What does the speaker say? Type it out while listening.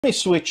Let me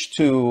switch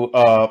to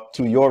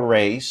your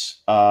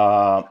race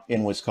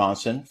in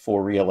Wisconsin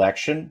for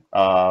re-election.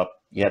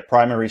 You had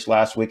primaries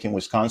last week in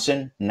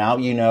Wisconsin. Now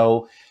you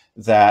know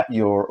that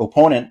your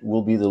opponent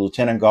will be the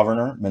Lieutenant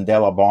Governor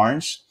Mandela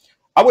Barnes.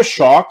 I was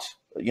shocked,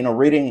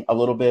 reading a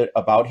little bit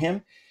about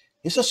him.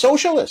 He's a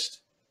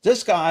socialist.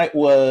 This guy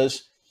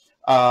was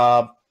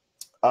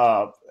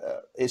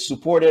is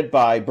supported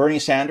by Bernie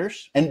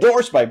Sanders,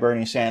 endorsed by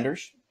Bernie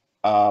Sanders,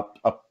 a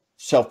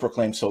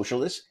self-proclaimed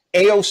socialist,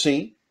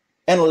 AOC,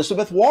 and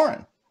Elizabeth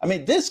Warren. I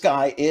mean, this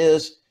guy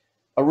is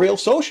a real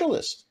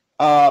socialist.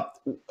 What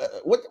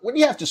do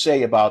you have to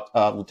say about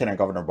Lieutenant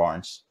Governor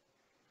Barnes?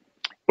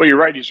 Well, you're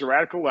right. He's a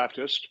radical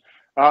leftist.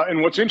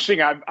 And what's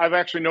interesting, I've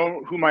actually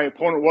known who my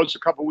opponent was a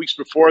couple of weeks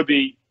before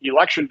the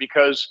election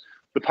because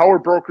the power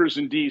brokers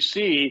in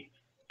D.C.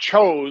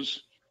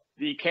 chose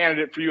the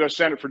candidate for U.S.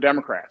 Senate for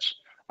Democrats.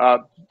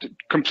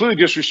 Completely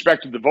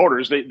disrespected the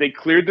voters. They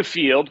cleared the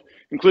field,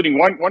 including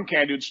one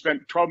candidate who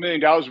spent $12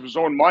 million of his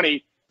own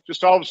money,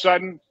 just all of a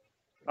sudden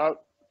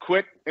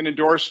quit and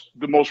endorsed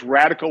the most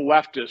radical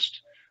leftist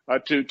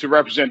to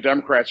represent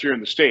Democrats here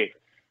in the state.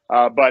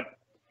 But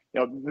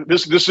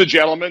this is a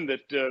gentleman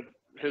that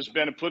has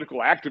been a political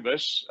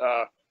activist,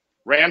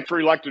 ran for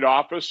elected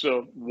office,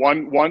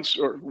 won once,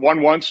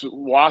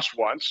 lost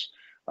once,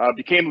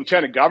 became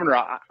lieutenant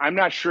governor. I'm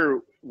not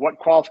sure what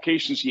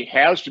qualifications he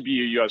has to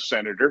be a U.S.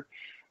 senator.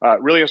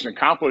 Really hasn't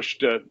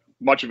accomplished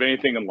much of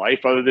anything in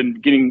life other than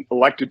getting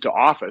elected to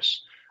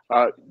office.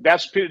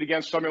 That's pitted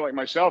against somebody like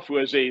myself who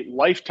has a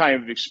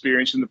lifetime of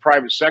experience in the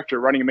private sector,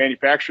 running a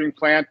manufacturing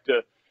plant,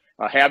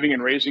 having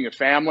and raising a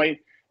family,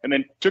 and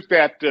then took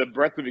that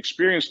breadth of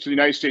experience to the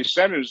United States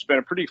Senate. Has been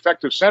a pretty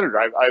effective senator.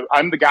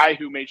 I'm the guy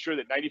who made sure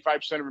that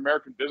 95% of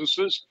American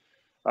businesses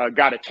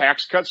got a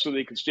tax cut so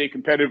they could stay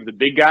competitive with the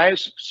big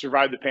guys,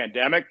 survive the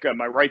pandemic.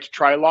 My right to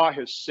try law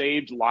has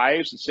saved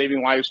lives and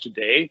saving lives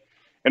today.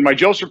 And my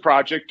Joseph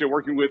Project,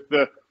 working with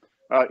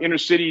inner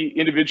city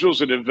individuals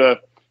that have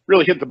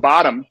really hit the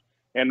bottom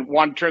and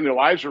want to turn their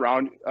lives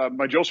around,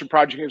 my Joseph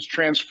Project has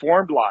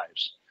transformed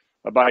lives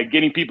by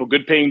getting people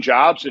good paying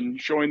jobs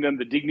and showing them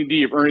the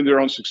dignity of earning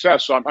their own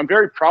success. So I'm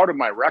very proud of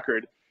my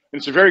record. And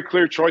it's a very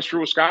clear choice for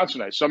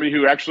Wisconsinites, somebody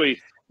who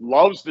actually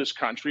loves this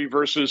country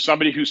versus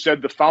somebody who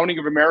said the founding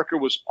of America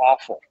was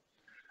awful.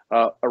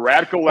 A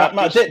radical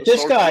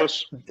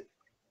leftist,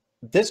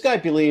 this guy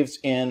believes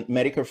in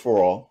Medicare for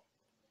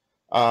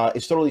all,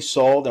 is totally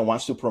sold and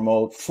wants to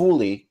promote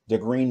fully the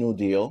Green New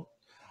Deal.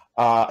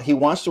 He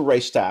wants to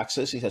raise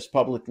taxes. He has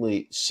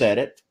publicly said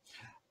it.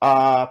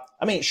 I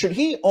mean, should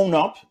he own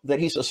up that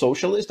he's a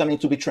socialist? I mean,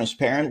 to be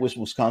transparent with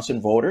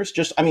Wisconsin voters.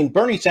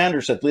 Bernie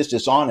Sanders at least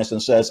is honest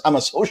and says, I'm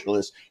a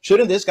socialist.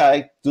 Shouldn't this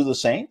guy do the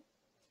same?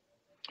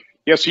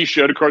 Yes, he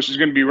should. Of course, he's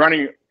going to be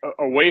running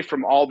away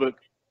from all the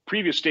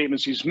previous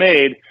statements he's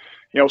made,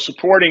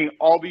 supporting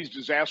all these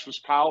disastrous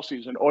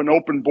policies, an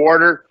open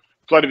border,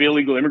 flood of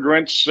illegal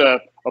immigrants, a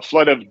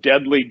flood of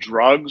deadly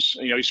drugs.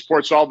 He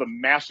supports all the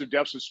massive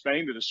deficit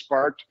spending that has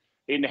sparked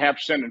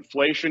 8.5%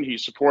 inflation. He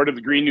supported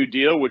the Green New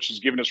Deal, which has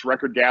given us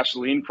record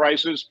gasoline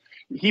prices.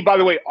 He, by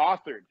the way,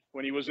 authored,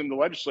 when he was in the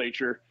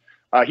legislature,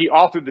 he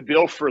authored the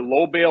bill for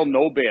low bail,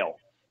 no bail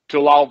to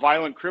allow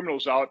violent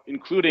criminals out,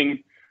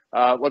 including,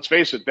 let's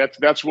face it,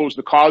 that's what was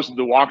the cause of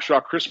the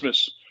Waukesha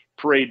Christmas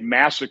Parade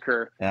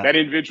massacre. Yeah. That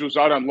individual was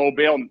out on low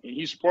bail, and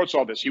he supports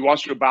all this. He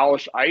wants to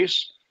abolish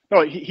ICE.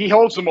 No, he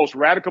holds the most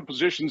radical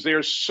positions. They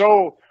are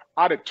so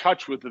out of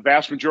touch with the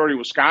vast majority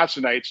of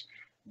Wisconsinites,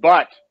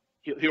 but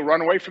he'll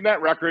run away from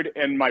that record.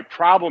 And my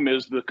problem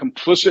is the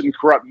complicit and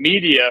corrupt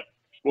media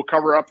will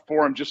cover up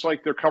for him, just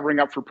like they're covering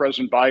up for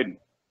President Biden.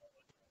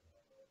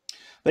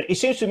 But it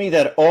seems to me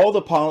that all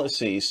the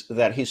policies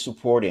that he's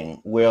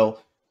supporting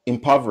will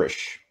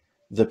impoverish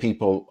the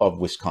people of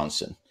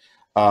Wisconsin.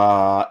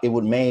 It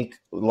would make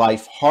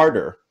life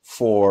harder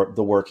for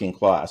the working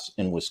class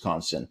in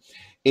Wisconsin.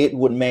 It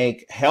would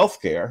make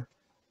healthcare.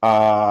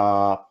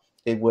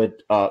 It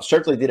would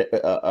certainly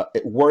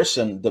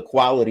worsen the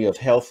quality of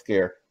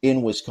healthcare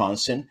in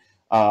Wisconsin.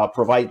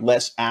 Provide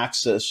less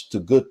access to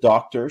good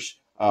doctors.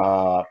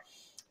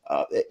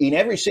 In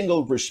every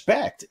single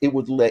respect, it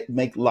would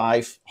make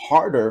life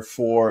harder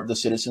for the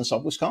citizens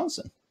of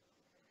Wisconsin.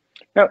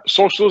 Now,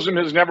 socialism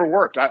has never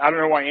worked. I don't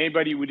know why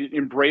anybody would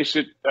embrace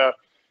it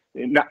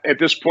at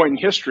this point in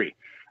history.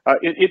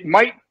 It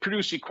might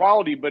produce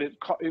equality, but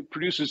it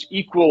produces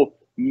equal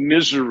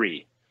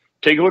misery.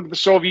 Take a look at the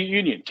Soviet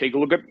Union. Take a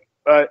look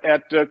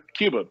at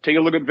Cuba. Take a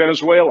look at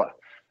Venezuela.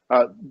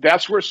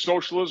 That's where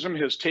socialism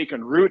has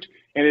taken root,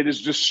 and it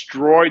has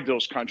destroyed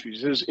those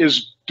countries. It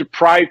has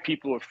deprived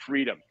people of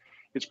freedom.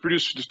 It's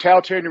produced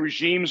totalitarian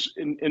regimes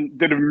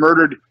that have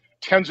murdered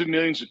tens of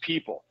millions of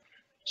people.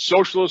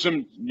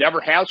 Socialism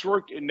never has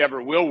worked. It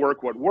never will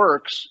work. What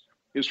works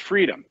is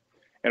freedom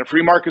and a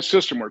free market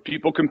system where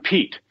people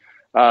compete.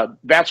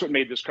 That's what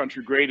made this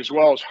country great, as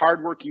well as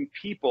hardworking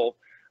people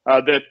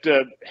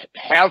that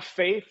have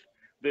faith,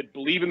 that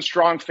believe in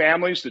strong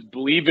families, that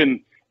believe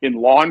in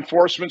law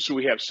enforcement, so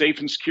we have safe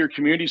and secure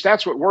communities.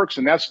 That's what works,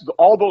 and that's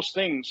all those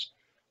things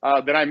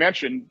that I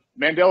mentioned,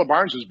 Mandela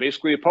Barnes is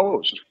basically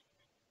opposed.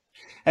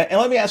 And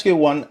let me ask you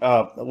one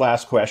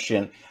last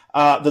question.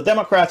 The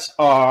Democrats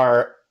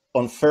are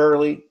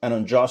unfairly and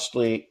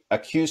unjustly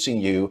accusing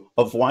you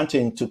of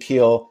wanting to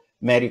kill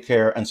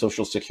Medicare and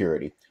Social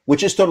Security,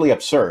 which is totally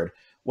absurd.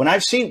 When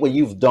I've seen what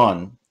you've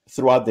done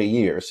throughout the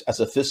years as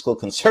a fiscal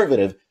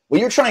conservative, what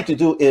you're trying to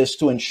do is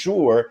to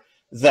ensure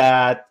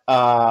that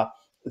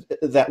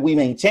that we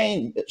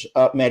maintain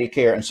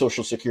Medicare and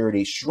Social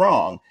Security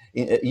strong.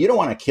 You don't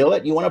want to kill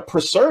it. You want to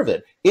preserve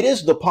it. It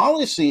is the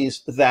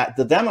policies that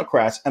the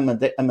Democrats and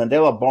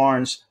Mandela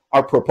Barnes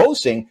are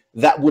proposing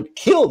that would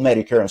kill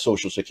Medicare and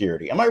Social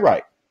Security. Am I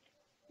right?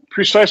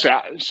 Precisely.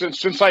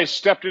 Since I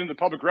stepped into the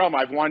public realm,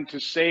 I've wanted to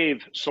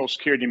save Social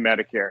Security and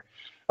Medicare.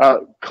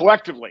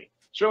 Collectively,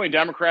 certainly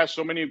Democrats,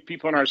 so many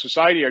people in our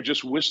society are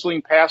just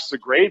whistling past the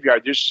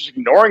graveyard. They're just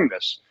ignoring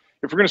this.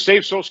 If we're going to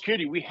save Social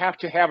Security, we have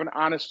to have an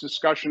honest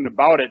discussion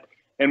about it.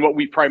 And what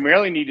we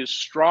primarily need is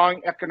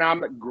strong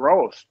economic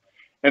growth.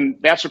 And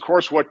that's, of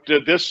course, what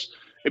this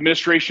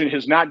administration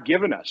has not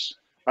given us.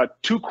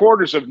 2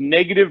 quarters of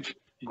negative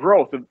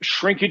growth, of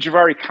shrinkage of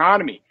our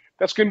economy.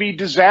 That's going to be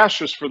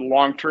disastrous for the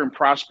long-term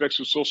prospects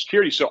of Social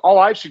Security. So all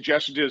I've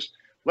suggested is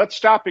let's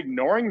stop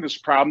ignoring this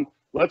problem.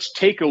 Let's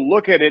take a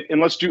look at it,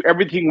 and let's do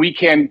everything we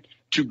can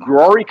to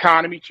grow our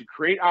economy, to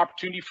create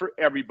opportunity for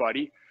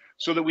everybody,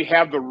 so that we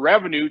have the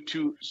revenue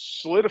to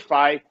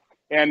solidify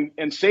and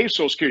save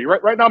Social Security.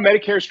 Right now,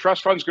 Medicare's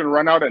trust fund is going to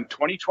run out in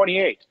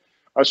 2028.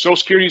 Social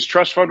Security's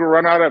trust fund will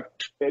run out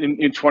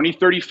in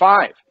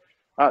 2035.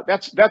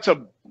 That's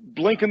a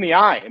blink in the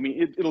eye. I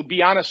mean, it'll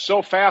be on us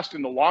so fast,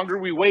 and the longer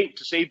we wait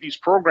to save these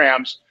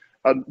programs,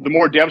 the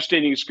more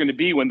devastating it's going to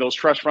be when those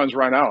trust funds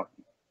run out.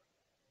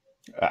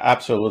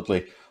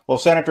 Absolutely. Well,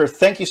 Senator,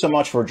 thank you so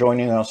much for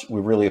joining us.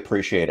 We really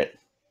appreciate it.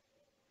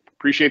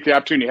 Appreciate the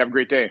opportunity. Have a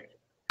great day.